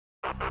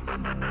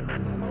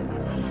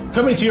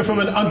Coming to you from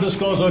an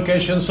undisclosed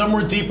location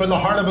somewhere deep in the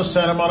heart of the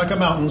Santa Monica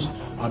Mountains,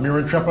 I'm your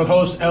intrepid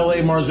host, L.A.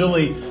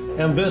 Marzulli,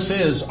 and this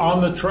is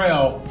On the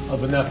Trail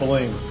of the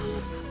Nephilim.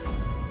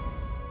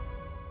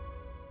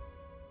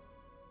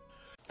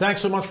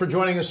 Thanks so much for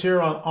joining us here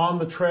on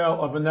the Trail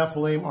of the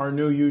Nephilim, our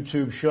new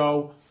YouTube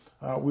show,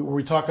 where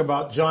we talk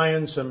about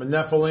giants and the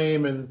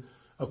Nephilim and,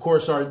 of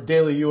course, our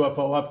daily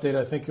UFO update.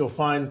 I think you'll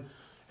find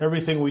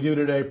everything we do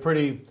today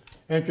pretty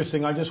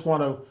interesting. I just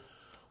want to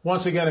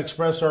once again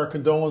express our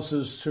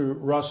condolences to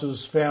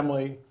Russ's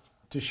family,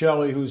 to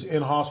Shelley, who's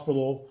in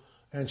hospital,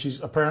 and she's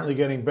apparently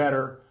getting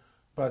better.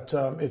 But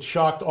it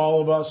shocked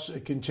all of us.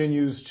 It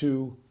continues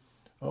to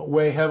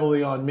weigh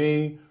heavily on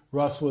me.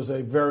 Russ was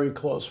a very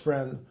close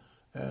friend,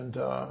 and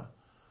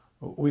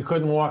we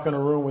couldn't walk in a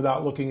room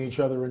without looking at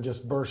each other and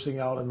just bursting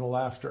out in the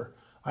laughter.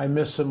 I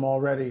miss him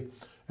already.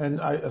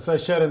 And as I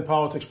said in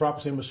Politics,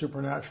 Prophecy, and the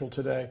Supernatural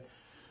today,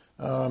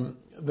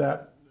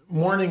 that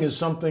mourning is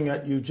something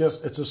that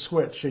it's a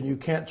switch and you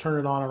can't turn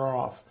it on or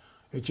off.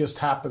 It just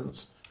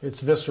happens.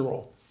 It's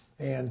visceral.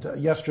 And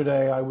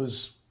yesterday I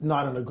was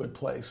not in a good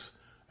place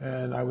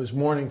and I was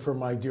mourning for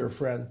my dear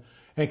friend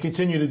and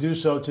continue to do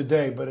so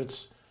today, but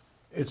it's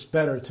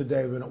better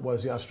today than it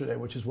was yesterday,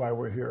 which is why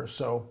we're here.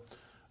 So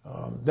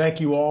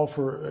thank you all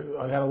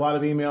I had a lot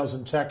of emails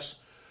and texts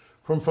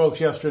from folks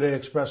yesterday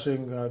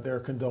expressing their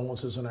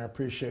condolences, and I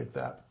appreciate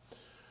that.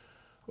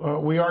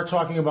 We are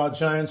talking about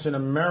giants in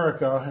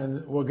America,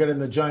 and we'll get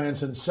into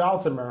giants in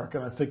South America,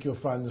 and I think you'll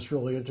find this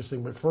really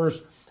interesting. But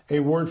first, a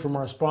word from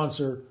our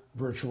sponsor,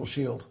 Virtual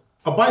Shield.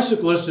 A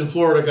bicyclist in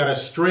Florida got a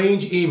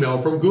strange email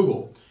from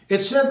Google.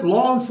 It said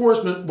law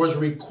enforcement was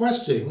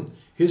requesting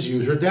his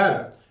user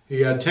data.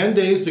 He had 10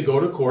 days to go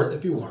to court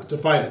if he wanted to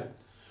fight it.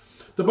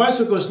 The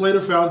bicyclist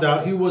later found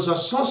out he was a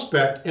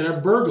suspect in a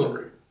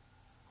burglary.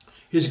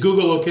 His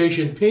Google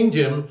location pinged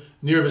him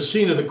near the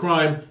scene of the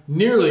crime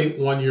nearly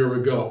 1 year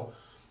ago.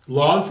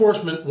 Law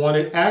enforcement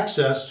wanted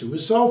access to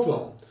his cell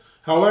phone.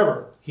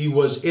 However, he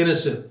was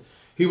innocent.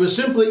 He was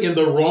simply in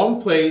the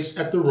wrong place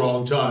at the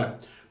wrong time.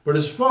 But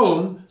his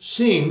phone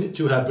seemed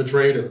to have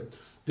betrayed him.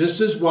 This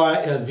is why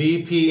a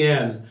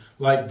VPN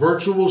like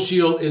Virtual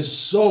Shield is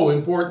so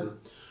important.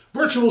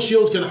 Virtual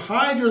Shield can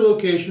hide your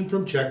location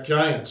from Czech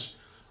giants,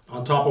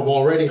 on top of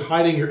already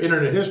hiding your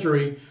internet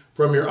history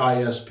from your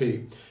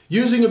ISP.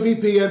 Using a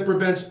VPN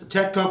prevents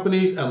tech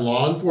companies and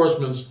law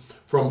enforcement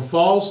from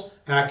false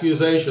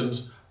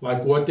accusations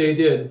like what they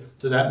did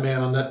to that man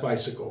on that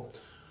bicycle.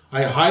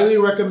 I highly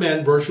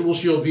recommend Virtual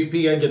Shield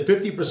VPN. Get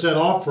 50%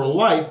 off for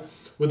life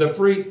with a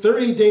free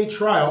 30-day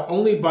trial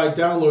only by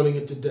downloading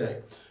it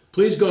today.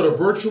 Please go to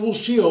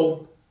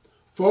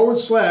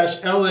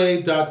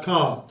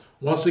virtualshield.com/LA.com.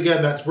 Once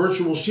again, that's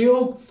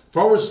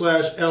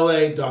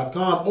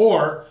virtualshield.com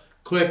or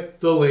click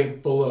the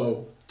link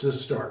below to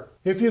start.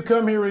 If you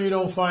come here and you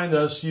don't find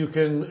us, or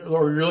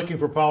you're looking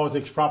for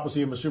Politics,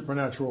 Prophecy, and the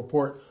Supernatural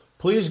Report,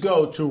 please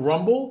go to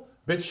Rumble,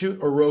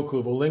 Bitchute, or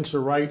Roku. The links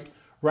are right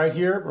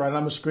here, right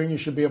on the screen. You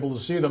should be able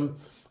to see them.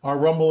 Our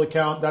Rumble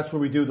account, that's where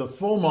we do the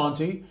full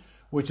Monty,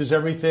 which is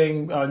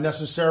everything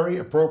necessary,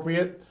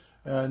 appropriate,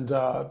 and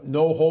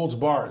no holds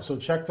barred. So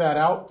check that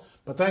out.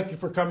 But thank you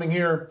for coming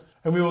here,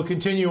 and we will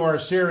continue our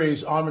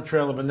series on the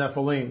Trail of the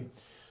Nephilim.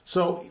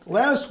 So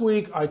last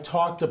week I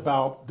talked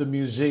about the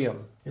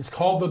museum. It's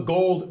called the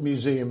Gold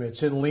Museum.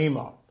 It's in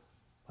Lima.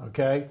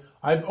 Okay?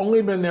 I've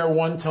only been there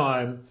one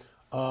time.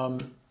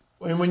 And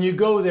when you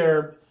go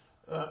there,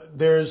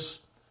 the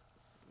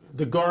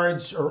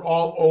guards are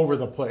all over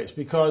the place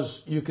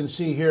because you can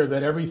see here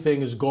that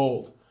everything is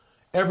gold.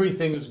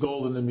 Everything is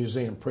gold in the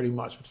museum, pretty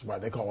much, which is why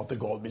they call it the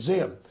Gold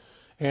Museum.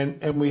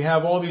 And we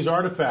have all these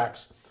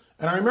artifacts.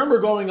 And I remember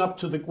going up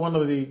to one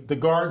of the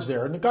guards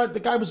there, and the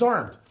guy was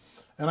armed.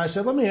 And I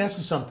said, let me ask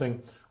you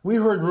something. We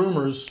heard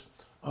rumors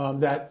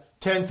that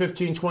 10,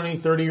 15, 20,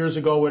 30 years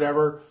ago,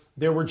 whatever,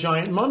 there were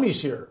giant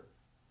mummies here.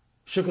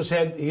 Shook his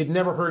head. He had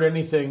never heard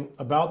anything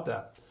about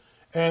that.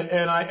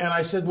 And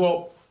I said,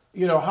 well,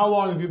 how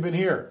long have you been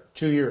here?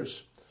 2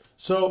 years.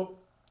 So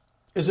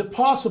is it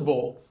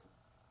possible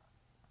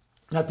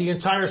that the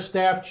entire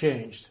staff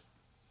changed?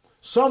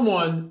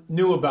 Someone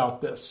knew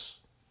about this.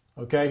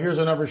 Okay, here's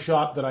another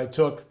shot that I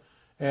took,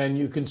 and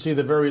you can see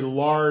the very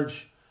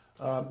large,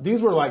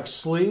 these were like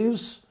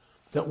sleeves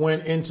that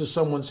went into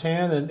someone's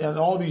hand, and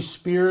all these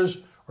spears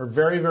are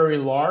very, very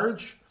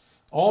large.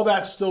 All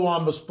that's still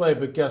on display,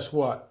 but guess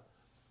what?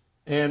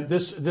 And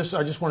this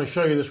I just want to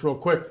show you this real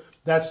quick.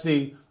 That's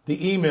the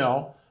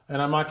email,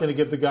 and I'm not going to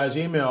give the guy's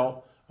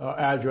email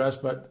address,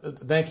 but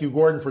thank you,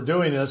 Gordon, for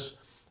doing this.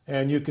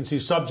 And you can see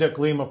Subject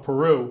Lima,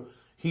 Peru.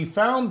 He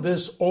found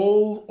this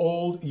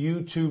old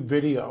YouTube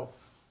video,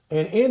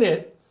 and in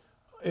it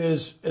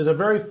is a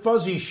very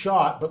fuzzy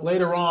shot, but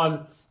later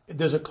on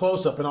there's a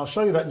close-up, and I'll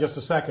show you that in just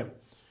a second.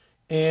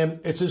 And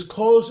it's as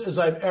close as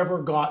I've ever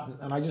gotten,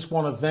 and I just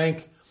want to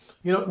thank,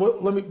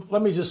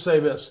 let me just say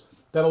this,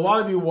 that a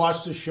lot of you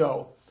watch the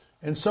show,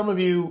 and some of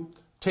you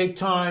take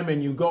time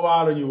and you go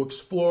out and you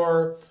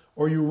explore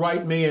or you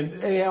write me and,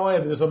 hey, LA,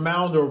 there's a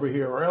mound over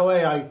here, or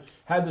LA, I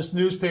had this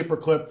newspaper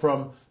clip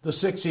from the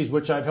 60s,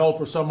 which I've held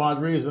for some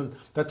odd reason,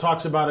 that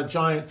talks about a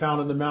giant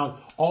found in the mound,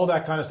 all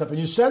that kind of stuff, and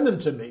you send them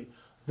to me.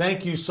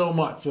 Thank you so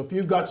much. So if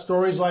you've got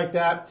stories like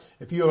that,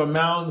 if you have a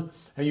mound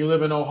and you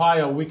live in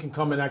Ohio, we can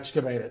come and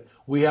excavate it.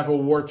 We have a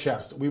war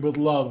chest. We would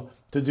love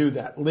to do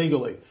that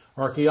legally.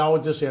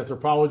 Archaeologists,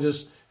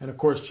 anthropologists, and of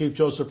course Chief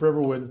Joseph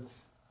Riverwind,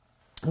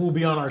 who will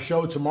be on our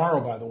show tomorrow,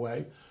 by the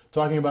way,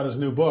 talking about his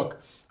new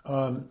book.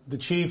 The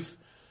chief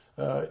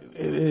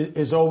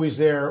is always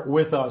there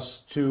with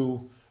us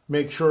to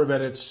make sure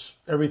that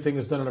everything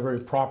is done in a very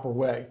proper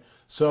way.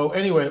 So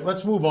anyway,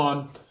 let's move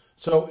on.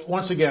 So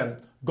once again,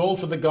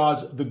 Gold for the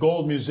Gods, the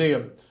Gold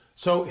Museum.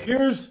 So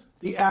here's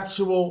the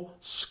actual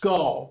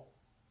skull,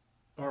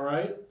 all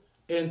right?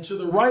 And to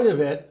the right of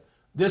it,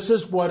 this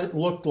is what it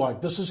looked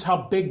like. This is how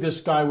big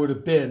this guy would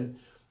have been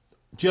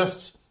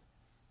just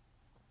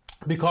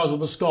because of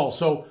the skull.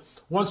 So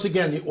once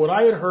again, what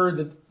I had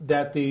heard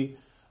that the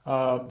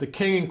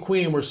king and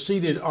queen were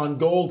seated on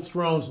gold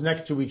thrones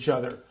next to each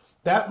other.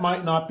 That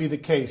might not be the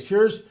case.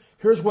 Here's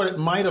what it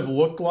might have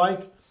looked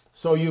like.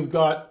 So you've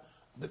got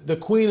the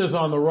queen is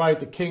on the right,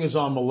 the king is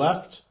on the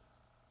left.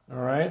 All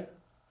right.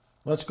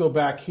 Let's go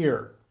back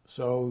here.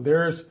 So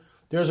there's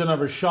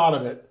another shot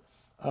of it.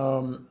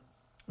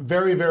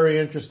 Very, very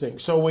interesting.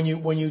 So when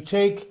you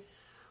take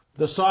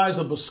the size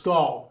of the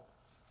skull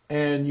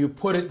and you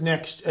put it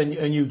next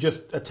and you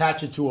just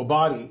attach it to a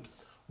body,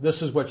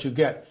 this is what you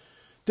get.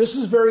 This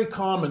is very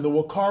common. The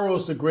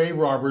Wakaros, the grave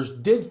robbers,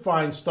 did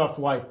find stuff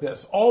like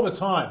this all the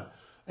time.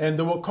 And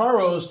the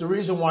Wakaros, the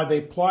reason why they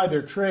ply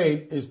their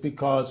trade is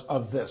because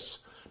of this,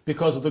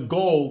 because of the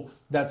gold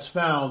that's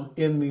found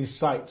in these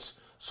sites.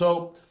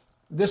 So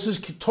this is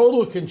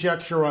total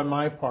conjecture on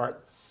my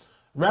part.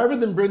 Rather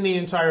than bring the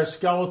entire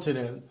skeleton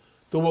in,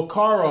 the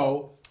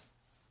Wakaro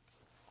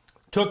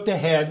took the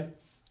head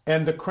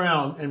and the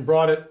crown and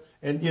brought it,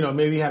 and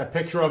maybe had a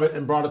picture of it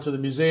and brought it to the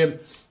museum.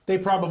 They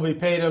probably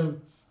paid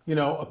him,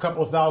 a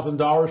couple of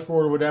 $1,000s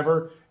for it or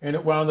whatever, and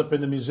it wound up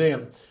in the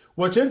museum.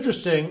 What's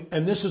interesting,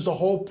 and this is the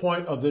whole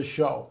point of this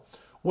show,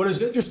 what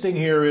is interesting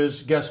here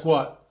is, guess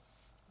what?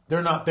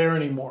 They're not there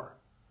anymore.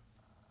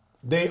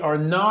 They are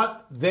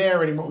not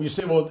there anymore. You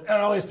say, well,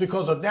 it's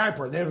because of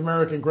NAGPRA, Native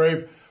American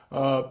Grave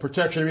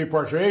Protection and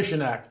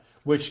Repatriation Act,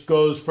 which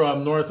goes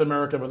from North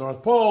America, the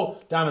North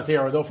Pole, down to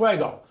Tierra del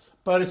Fuego.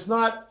 But it's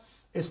not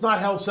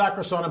held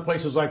sacrosanct in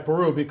places like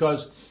Peru,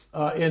 because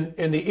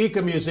in the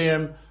Ica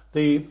Museum,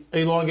 the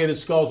elongated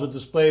skulls are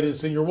displayed. In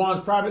Senor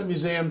Juan's private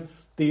museum,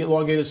 the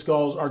elongated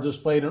skulls are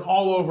displayed. And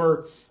all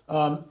over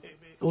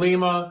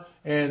Lima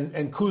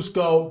and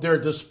Cusco, they're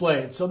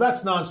displayed. So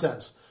that's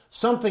nonsense.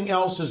 Something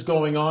else is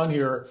going on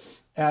here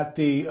at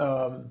the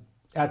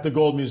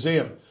Gold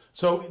Museum.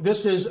 So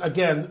this is,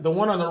 again, the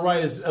one on the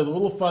right is a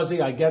little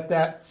fuzzy. I get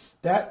that.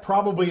 That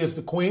probably is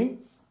the queen.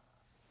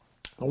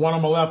 The one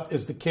on the left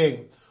is the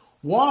king.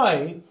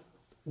 Why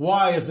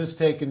is this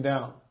taken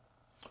down?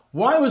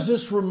 Why was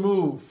this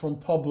removed from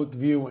public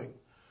viewing?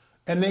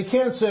 And they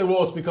can't say,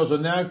 well, it's because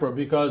of NAGPRA,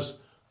 because,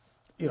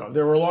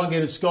 there were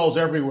elongated skulls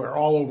everywhere,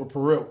 all over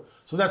Peru.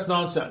 So that's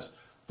nonsense.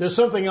 There's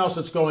something else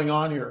that's going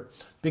on here,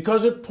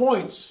 because it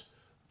points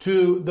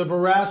to the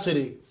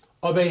veracity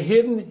of a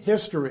hidden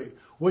history,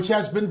 which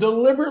has been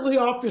deliberately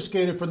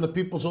obfuscated from the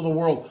peoples of the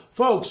world.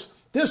 Folks,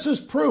 this is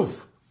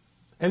proof.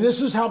 And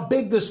this is how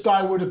big this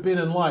guy would have been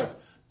in life.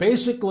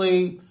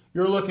 Basically,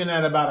 you're looking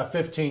at about a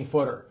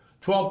 15-footer,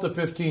 12 to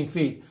 15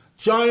 feet.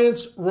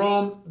 Giants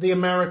roamed the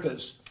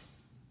Americas.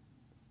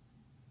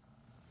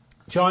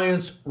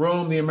 Giants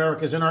roam the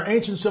Americas. In our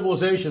ancient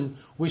civilization,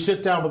 we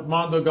sit down with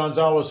Mondo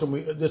Gonzalez, and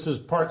this is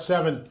part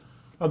 7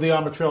 of the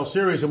On the Trail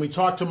series, and we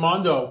talk to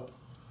Mondo.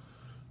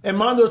 And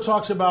Mondo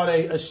talks about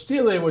a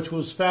stele which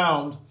was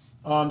found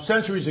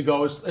centuries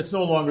ago. It's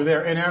no longer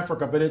there, in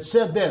Africa, but it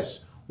said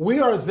this: "We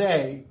are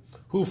they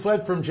who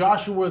fled from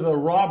Joshua the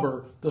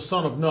robber, the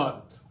son of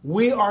Nun."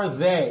 We are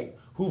they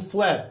who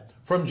fled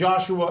from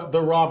Joshua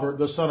the robber,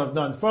 the son of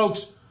Nun.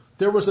 Folks,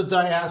 there was a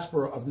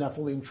diaspora of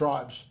Nephilim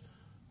tribes.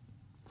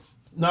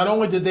 Not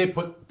only did they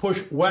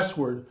push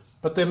westward,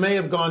 but they may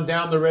have gone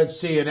down the Red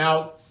Sea and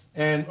out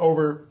and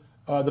over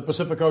the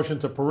Pacific Ocean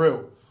to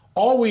Peru.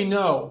 All we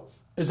know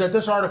is that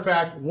this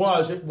artifact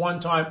was at one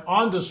time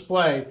on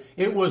display.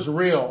 It was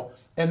real.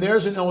 And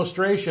there's an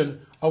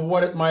illustration of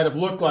what it might have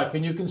looked like.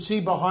 And you can see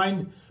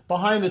behind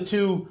the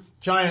two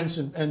giants,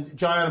 and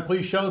Gianna,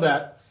 please show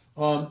that.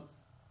 On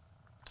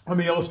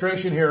the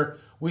illustration here,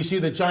 we see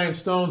the giant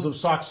stones of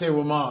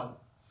Sacsayhuaman.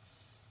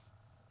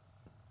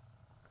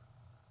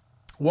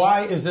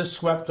 Why is this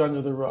swept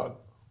under the rug?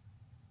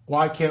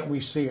 Why can't we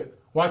see it?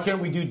 Why can't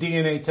we do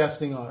DNA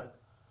testing on it?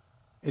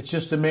 It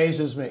just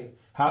amazes me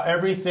how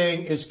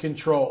everything is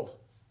controlled.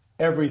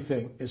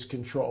 Everything is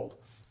controlled.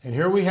 And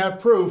here we have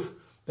proof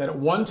that at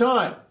one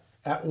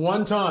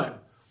time,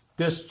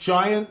 this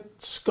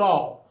giant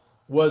skull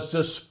was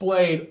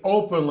displayed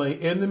openly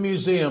in the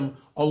museum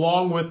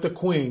along with the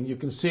queen. You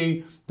can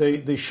see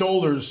the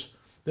shoulders.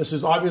 This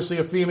is obviously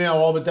a female,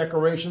 all the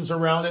decorations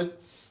around it.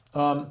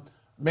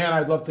 Man,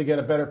 I'd love to get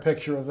a better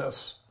picture of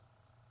this.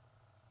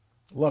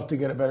 Love to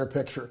get a better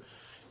picture.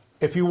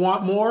 If you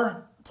want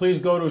more, please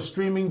go to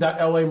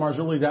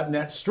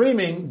streaming.lamarzulli.net,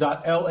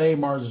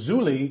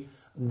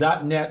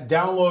 streaming.lamarzulli.net.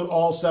 Download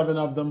all 7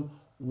 of them.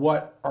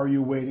 What are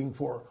you waiting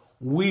for?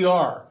 We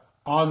are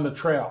on the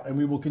trail, and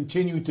we will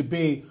continue to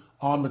be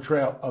on the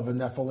trail of a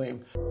Nephilim.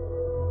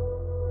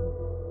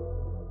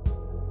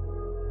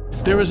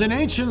 There is an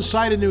ancient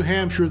site in New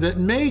Hampshire that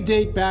may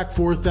date back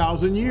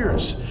 4,000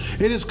 years.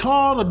 It is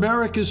called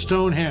America's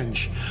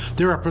Stonehenge.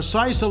 There are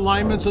precise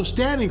alignments of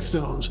standing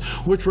stones,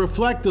 which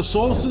reflect the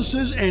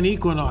solstices and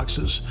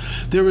equinoxes.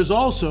 There is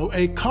also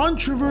a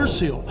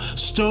controversial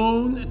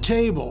stone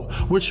table,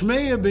 which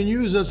may have been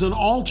used as an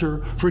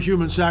altar for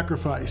human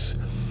sacrifice.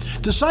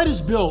 The site is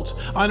built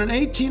on an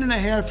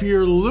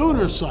 18.5-year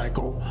lunar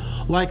cycle,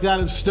 like that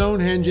of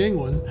Stonehenge,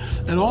 England,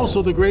 and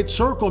also the Great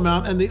Circle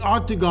Mound and the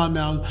Octagon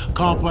Mound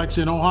complex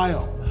in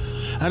Ohio.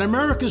 At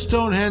America's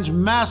Stonehenge,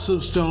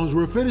 massive stones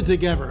were fitted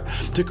together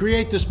to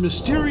create this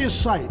mysterious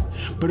site,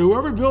 but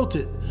whoever built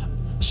it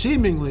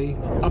seemingly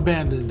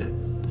abandoned it.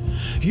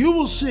 You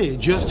will see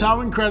just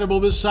how incredible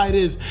this site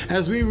is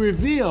as we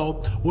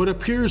reveal what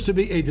appears to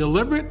be a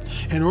deliberate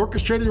and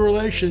orchestrated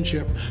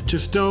relationship to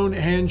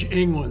Stonehenge,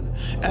 England,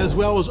 as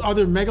well as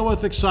other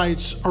megalithic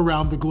sites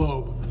around the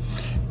globe.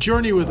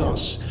 Journey with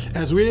us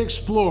as we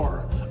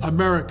explore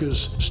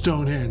America's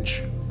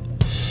Stonehenge.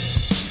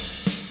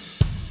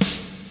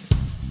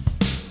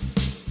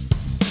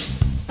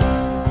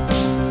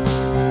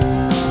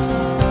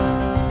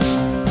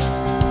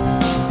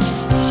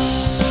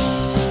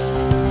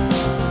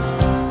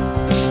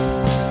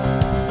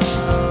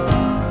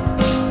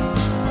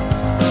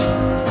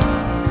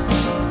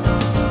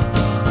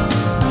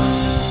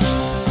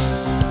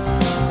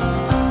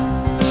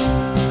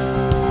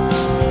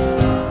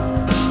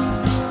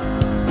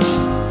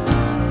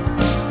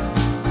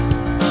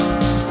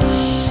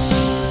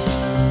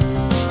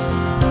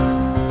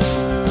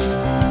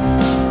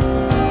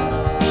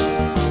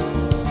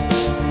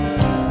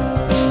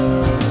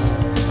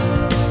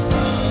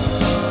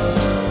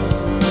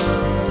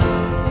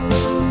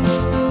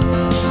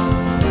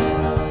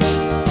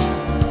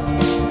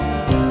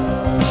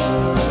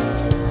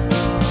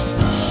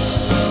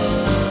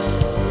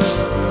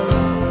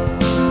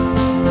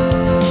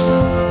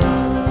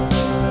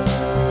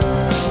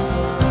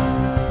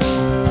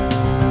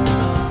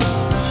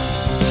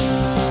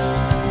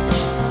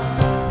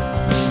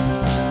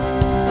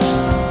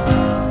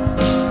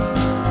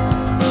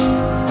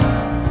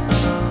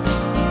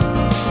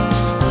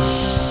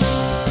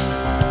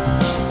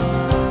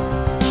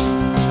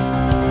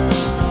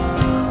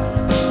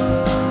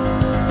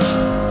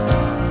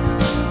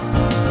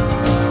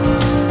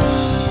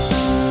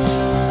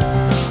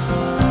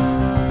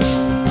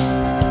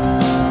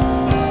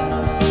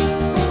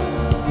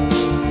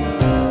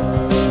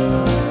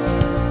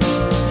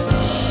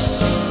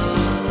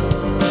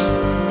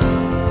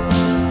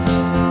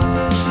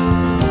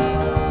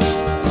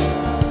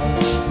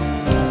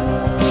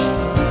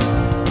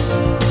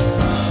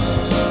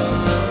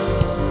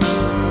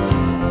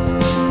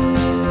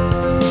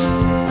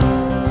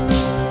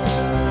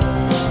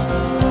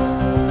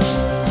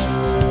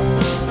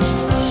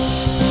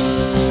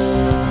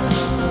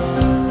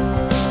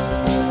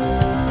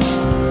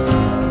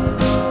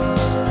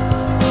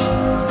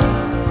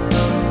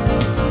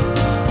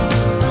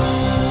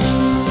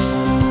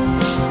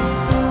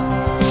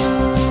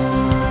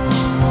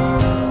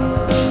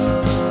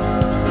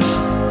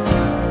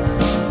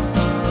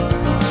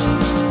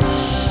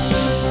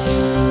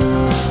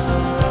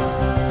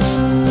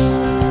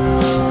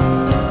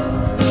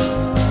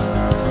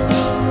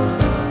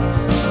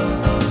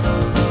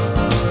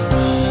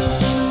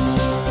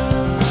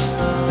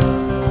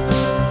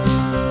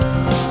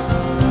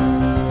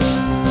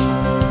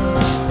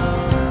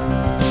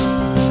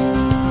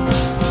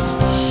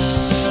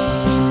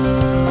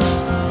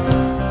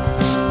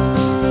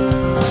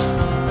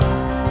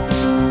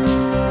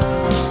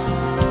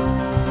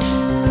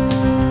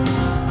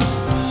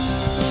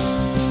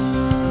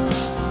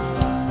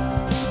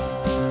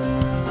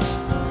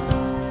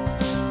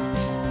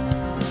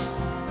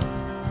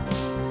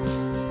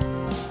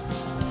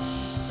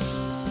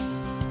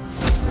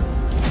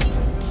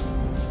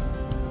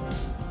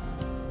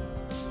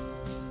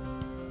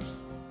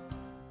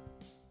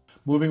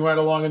 Moving right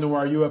along into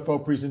our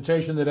UFO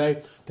presentation today,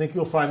 I think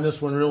you'll find this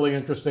one really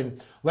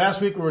interesting. Last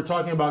week we were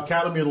talking about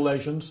cattle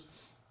mutilations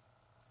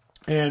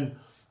and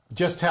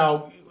just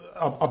how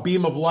a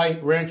beam of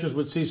light, ranchers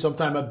would see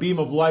sometime a beam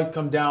of light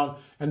come down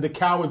and the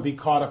cow would be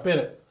caught up in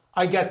it.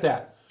 I get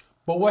that.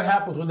 But what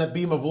happens when that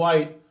beam of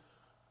light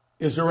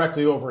is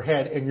directly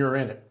overhead and you're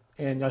in it?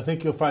 And I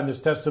think you'll find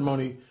this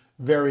testimony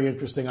very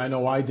interesting. I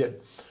know I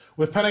did.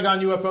 With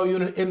Pentagon UFO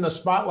unit in the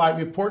spotlight,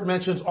 report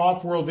mentions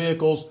off-world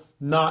vehicles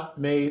not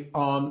made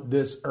on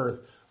this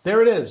earth.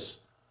 There it is.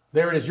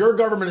 There it is. Your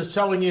government is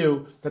telling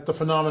you that the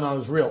phenomenon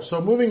is real. So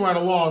moving right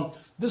along,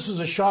 this is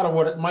a shot of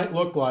what it might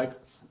look like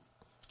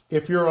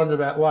if you're under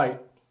that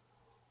light.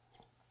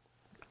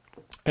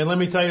 And let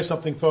me tell you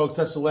something, folks,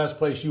 that's the last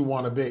place you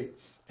want to be.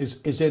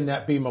 is in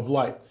that beam of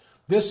light.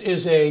 This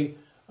is a,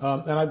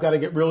 and I've got to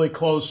get really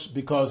close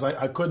because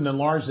I couldn't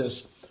enlarge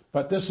this,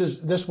 but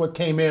this what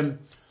came in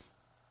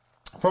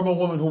from a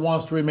woman who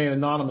wants to remain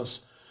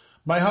anonymous.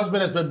 My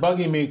husband has been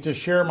bugging me to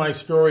share my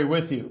story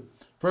with you.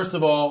 First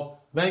of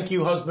all, thank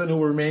you, husband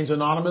who remains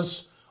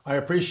anonymous. I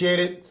appreciate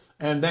it.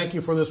 And thank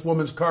you for this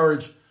woman's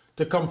courage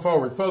to come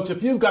forward. Folks,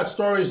 if you've got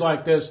stories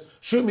like this,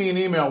 shoot me an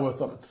email with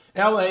them.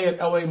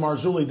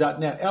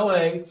 la@lamarzulli.net.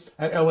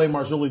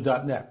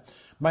 la@lamarzulli.net.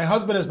 My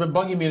husband has been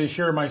bugging me to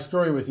share my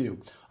story with you.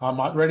 I'm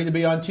not ready to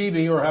be on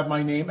TV or have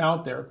my name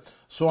out there,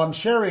 so I'm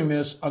sharing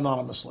this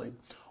anonymously.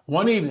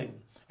 One evening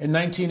in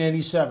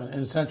 1987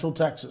 in Central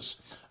Texas,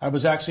 I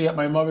was actually at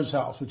my mother's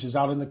house, which is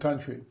out in the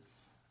country.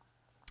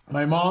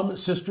 My mom,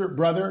 sister,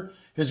 brother,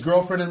 his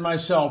girlfriend, and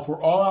myself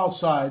were all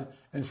outside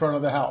in front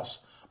of the house.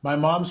 My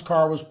mom's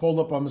car was pulled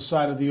up on the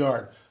side of the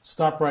yard.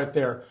 Stop right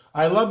there.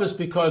 I love this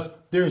because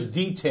there's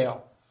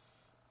detail.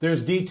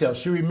 There's detail.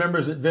 She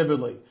remembers it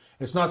vividly.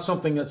 It's not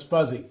something that's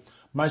fuzzy.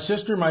 My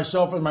sister,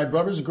 myself, and my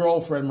brother's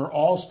girlfriend were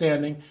all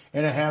standing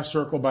in a half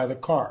circle by the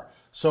car.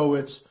 So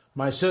it's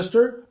my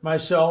sister,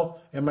 myself,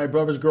 and my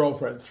brother's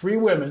girlfriend. 3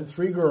 women,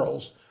 3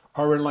 girls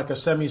are in like a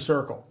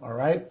semicircle, all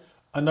right?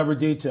 Another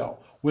detail.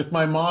 With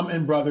my mom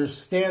and brother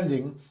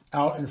standing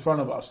out in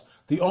front of us.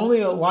 The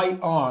only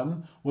light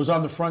on was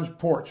on the front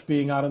porch.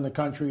 Being out in the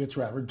country, it's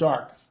rather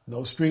dark.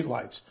 No street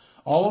lights.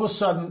 All of a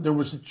sudden, there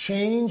was a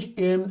change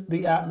in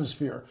the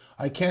atmosphere.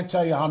 I can't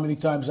tell you how many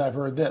times I've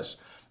heard this.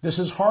 This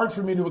is hard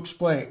for me to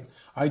explain.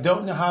 I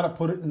don't know how to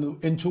put it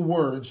into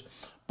words,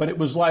 but it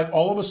was like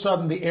all of a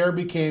sudden the air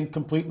became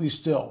completely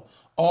still.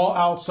 All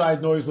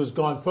outside noise was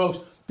gone. Folks,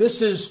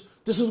 this is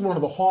one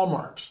of the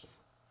hallmarks.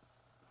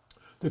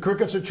 The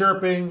crickets are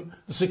chirping,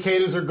 the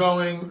cicadas are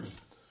going,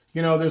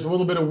 there's a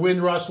little bit of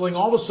wind rustling.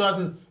 All of a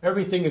sudden,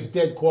 everything is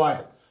dead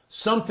quiet.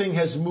 Something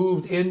has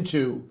moved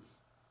into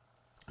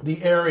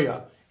the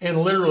area and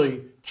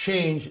literally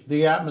changed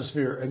the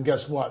atmosphere. And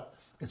guess what?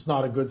 It's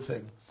not a good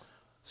thing.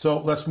 So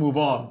let's move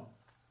on.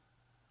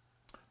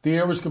 The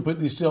air was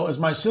completely still. As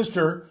my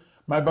sister,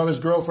 my brother's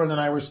girlfriend, and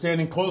I were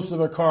standing close to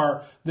the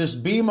car, this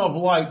beam of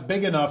light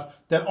big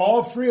enough that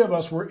all 3 of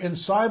us were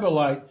inside the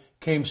light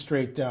came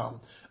straight down.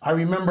 I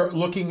remember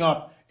looking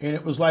up, and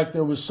it was like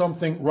there was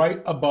something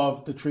right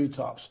above the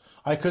treetops.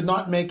 I could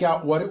not make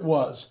out what it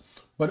was,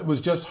 but it was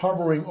just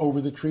hovering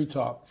over the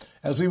treetop.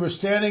 As we were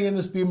standing in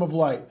this beam of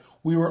light,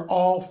 we were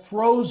all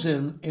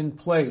frozen in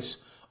place.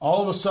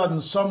 All of a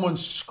sudden, someone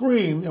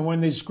screamed, and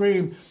when they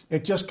screamed,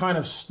 it just kind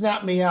of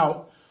snapped me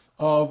out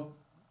of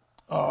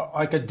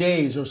like a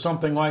daze or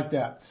something like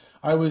that.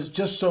 I was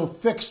just so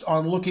fixed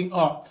on looking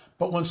up,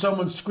 but when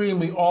someone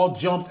screamed, we all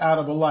jumped out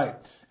of the light.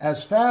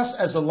 As fast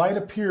as the light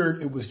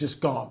appeared, it was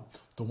just gone.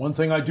 The one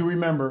thing I do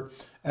remember,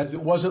 as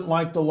it wasn't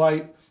like the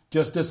light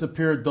just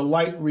disappeared, the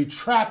light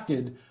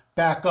retracted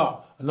back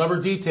up.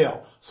 Another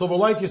detail. So the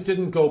light just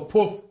didn't go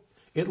poof.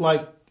 It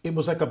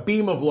was like a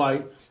beam of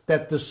light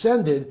that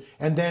descended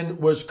and then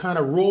was kind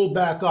of rolled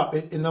back up.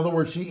 In other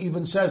words, she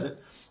even says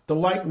it. The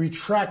light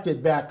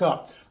retracted back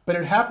up. But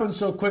it happened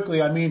so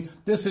quickly. I mean,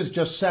 this is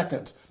just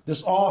seconds.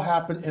 This all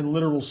happened in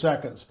literal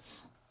seconds.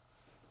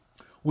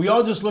 We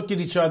all just looked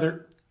at each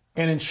other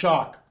and in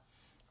shock,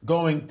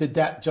 going, did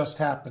that just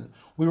happen?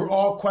 We were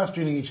all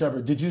questioning each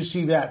other. Did you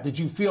see that? Did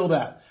you feel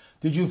that?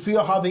 Did you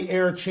feel how the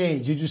air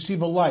changed? Did you see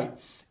the light?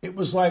 It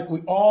was like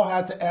we all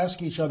had to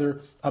ask each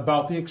other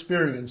about the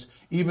experience,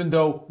 even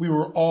though we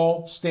were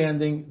all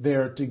standing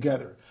there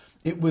together.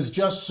 It was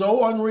just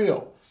so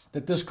unreal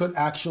that this could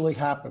actually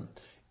happen.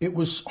 It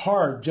was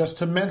hard just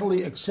to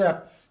mentally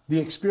accept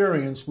the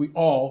experience we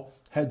all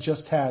had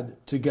just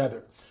had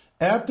together.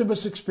 After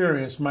this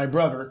experience, my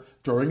brother,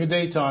 during a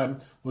daytime,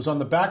 was on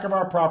the back of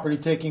our property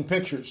taking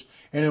pictures.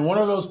 And in one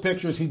of those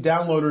pictures, he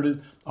downloaded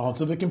it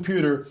onto the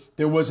computer.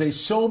 There was a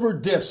silver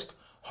disc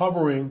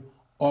hovering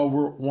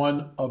over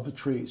one of the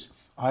trees.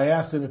 I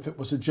asked him if it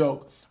was a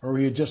joke or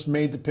he had just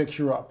made the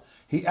picture up.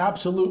 He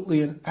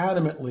absolutely and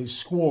adamantly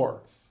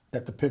swore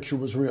that the picture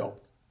was real.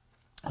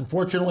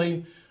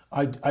 Unfortunately,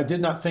 I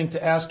did not think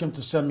to ask him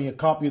to send me a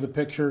copy of the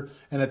picture,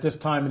 and at this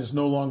time it is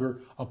no longer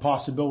a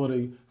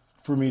possibility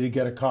for me to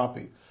get a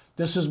copy.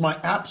 This is my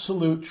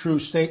absolute true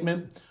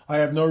statement. I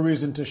have no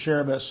reason to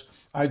share this.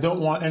 I don't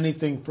want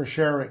anything for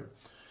sharing.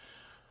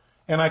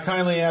 And I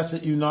kindly ask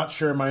that you not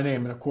share my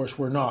name, and of course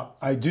we're not.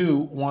 I do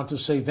want to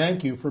say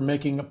thank you for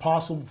making it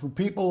possible for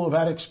people who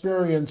have had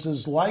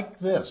experiences like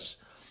this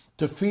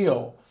to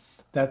feel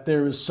that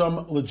there is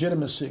some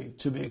legitimacy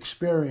to the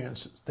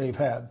experiences they've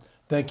had.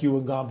 Thank you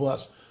and God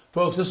bless.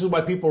 Folks, this is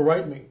why people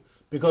write me,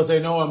 because they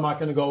know I'm not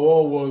going to go,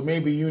 oh, well,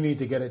 maybe you need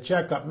to get a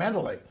checkup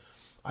mentally.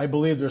 I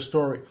believe their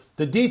story.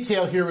 The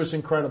detail here is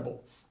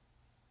incredible.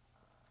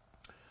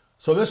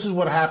 So this is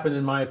what happened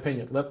in my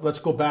opinion. Let's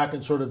go back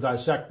and sort of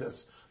dissect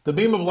this. The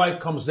beam of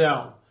light comes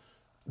down.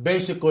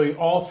 Basically,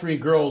 all 3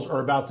 girls are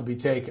about to be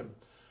taken.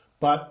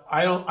 But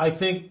I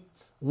think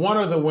one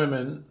of the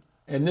women,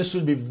 and this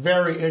would be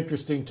very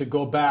interesting to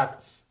go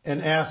back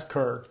and ask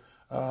her,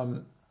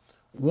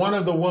 one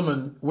of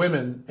the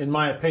women, in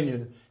my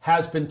opinion,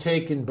 has been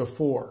taken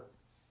before.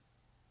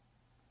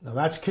 Now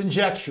that's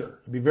conjecture.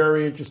 It'd be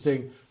very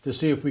interesting to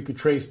see if we could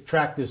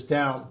track this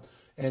down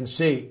and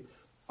see.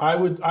 I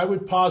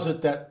would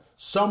posit that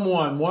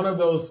one of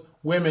those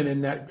women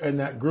in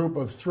that group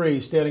of three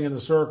standing in the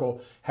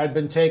circle had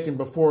been taken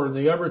before, and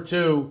the other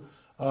two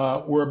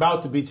were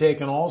about to be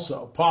taken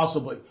also,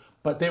 possibly.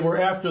 But they were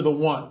after the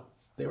one.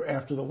 They were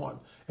after the one.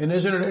 And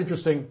isn't it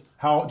interesting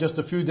how just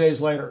a few days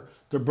later,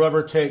 the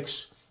brother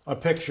takes a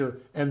picture,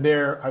 and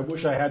there, I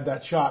wish I had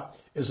that shot,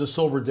 is a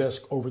silver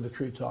disc over the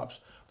treetops.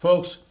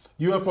 Folks,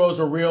 UFOs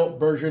are real,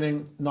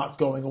 burgeoning, not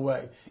going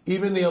away.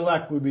 Even the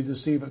elect would be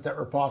deceived if that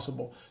were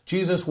possible.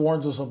 Jesus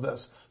warns us of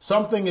this.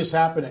 Something is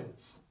happening.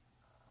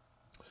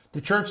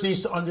 The church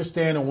needs to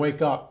understand and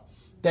wake up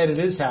that it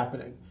is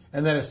happening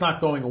and that it's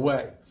not going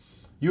away.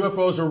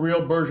 UFOs are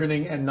real,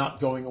 burgeoning, and not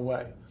going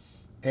away.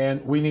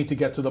 And we need to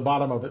get to the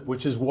bottom of it,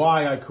 which is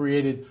why I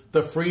created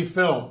the free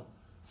film.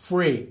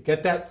 Free.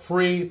 Get that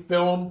free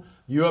film,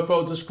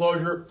 UFO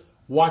disclosure.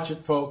 Watch it,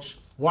 folks.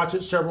 Watch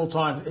it several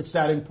times. It's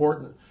that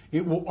important.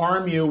 It will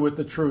arm you with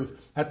the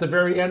truth. At the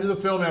very end of the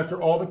film,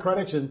 after all the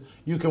credits, and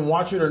you can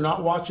watch it or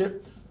not watch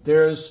it,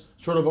 there's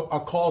sort of a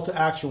call to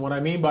action. What I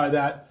mean by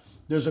that,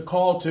 there's a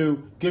call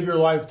to give your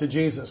life to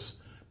Jesus,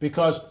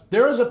 because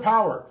there is a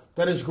power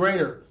that is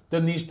greater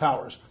than these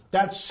powers.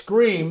 That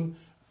scream,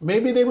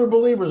 maybe they were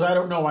believers, I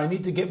don't know. I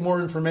need to get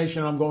more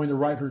information. I'm going to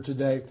write her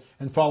today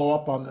and follow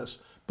up on this.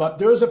 But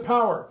there is a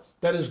power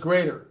that is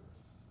greater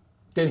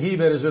than he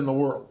that is in the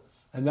world,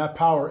 and that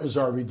power is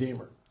our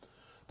Redeemer.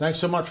 Thanks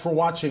so much for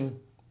watching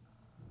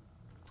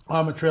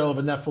On the Trail of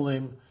a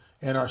Nephilim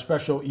and our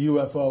special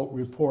UFO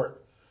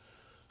report.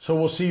 So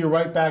we'll see you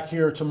right back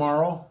here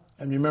tomorrow.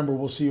 And remember,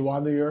 we'll see you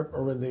on the air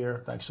or in the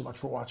air. Thanks so much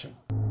for watching.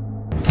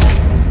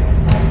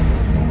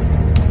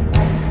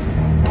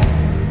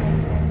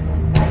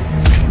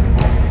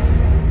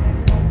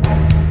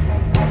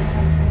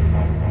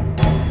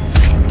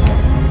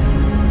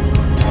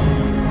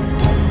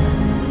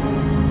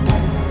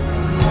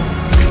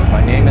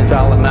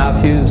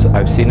 Matthews,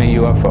 I've seen a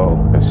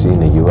UFO. I've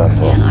seen a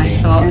UFO. And I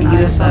saw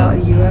a UFO.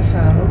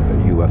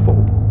 A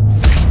UFO.